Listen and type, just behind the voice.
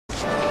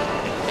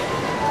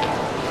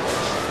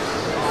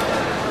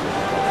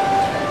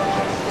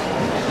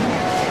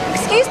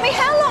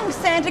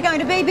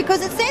going to be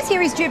because it says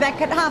here he's due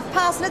back at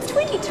past, and it's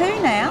 22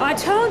 now. I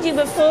told you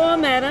before,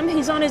 madam,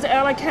 he's on his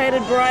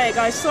allocated break.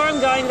 I saw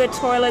him going to the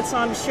toilet, so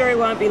I'm sure he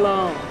won't be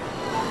long.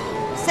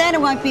 Santa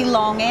won't be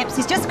long, Epps.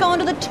 He's just gone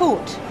to the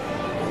toot.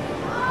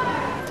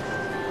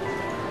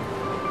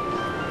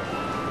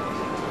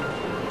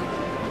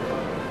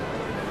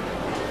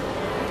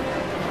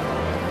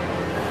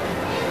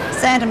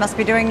 Santa must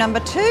be doing number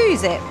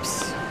 2s,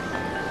 Epps.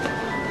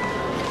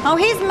 Oh,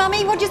 here's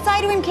Mummy. What'd you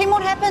say to him, Kim?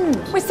 What happened?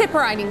 We're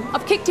separating.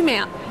 I've kicked him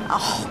out.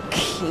 Oh,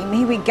 Kim,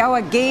 here we go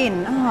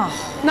again.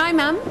 Oh. No,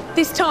 Mum.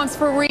 This time's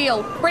for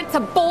real. Brett's a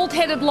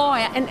bald-headed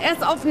liar, and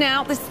as of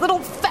now, this little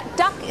fat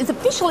duck is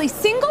officially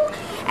single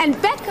and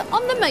back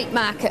on the meat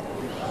market.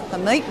 The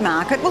meat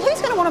market? Well,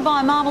 who's going to want to buy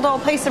a marbled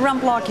old piece of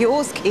rump like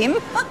yours, Kim?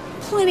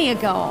 Plenty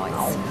of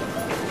guys.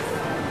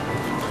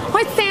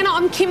 Hi, Santa.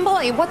 I'm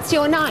Kimberly. What's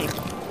your name?